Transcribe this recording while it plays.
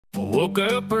Woke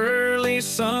up early,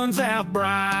 sun's out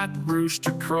bright,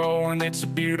 rooster crowing, it's a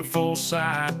beautiful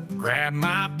sight. Grab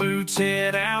my boots,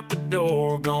 head out the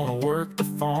door, gonna work the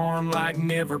farm like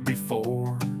never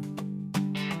before.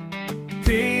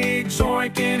 Pigs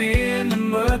oinking in the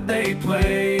mud they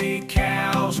play,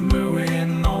 cows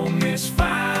mooing on this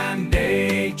fine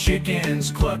day,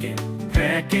 chickens clucking,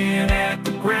 pecking at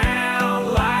the ground.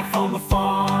 Life on the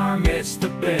farm, it's the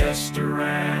best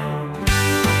around.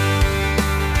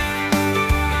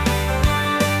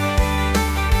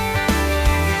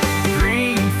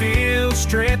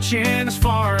 Stretching as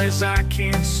far as I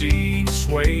can see,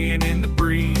 swaying in the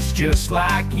breeze just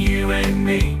like you and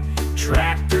me.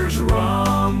 Tractors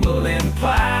rumbling,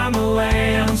 plowing the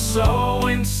land,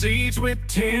 sowing seeds with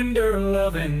tender,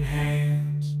 loving hands.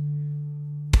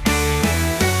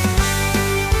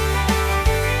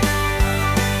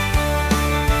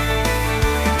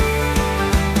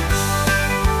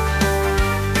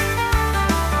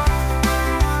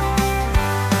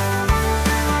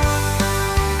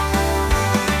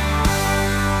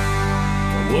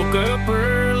 Woke up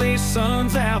early,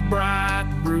 sun's out bright,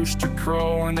 rooster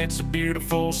crowing, it's a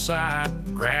beautiful sight.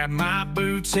 Grab my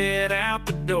boots, head out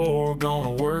the door,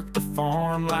 gonna work the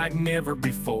farm like never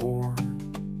before.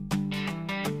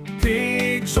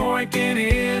 Pigs oinking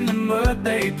in the mud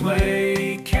they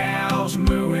play, cows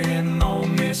mooing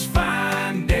on this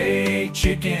fine day,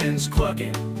 chickens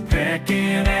clucking,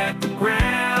 pecking at the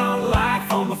ground.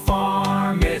 Life on the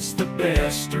farm, it's the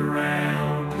best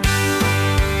around.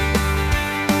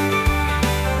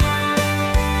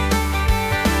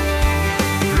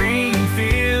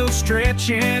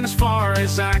 Stretching as far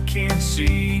as I can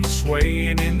see,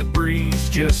 swaying in the breeze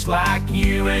just like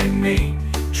you and me.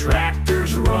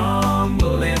 Tractors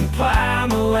rumbling,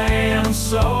 plowing the land,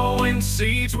 sowing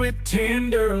seeds with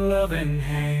tender, loving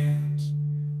hands.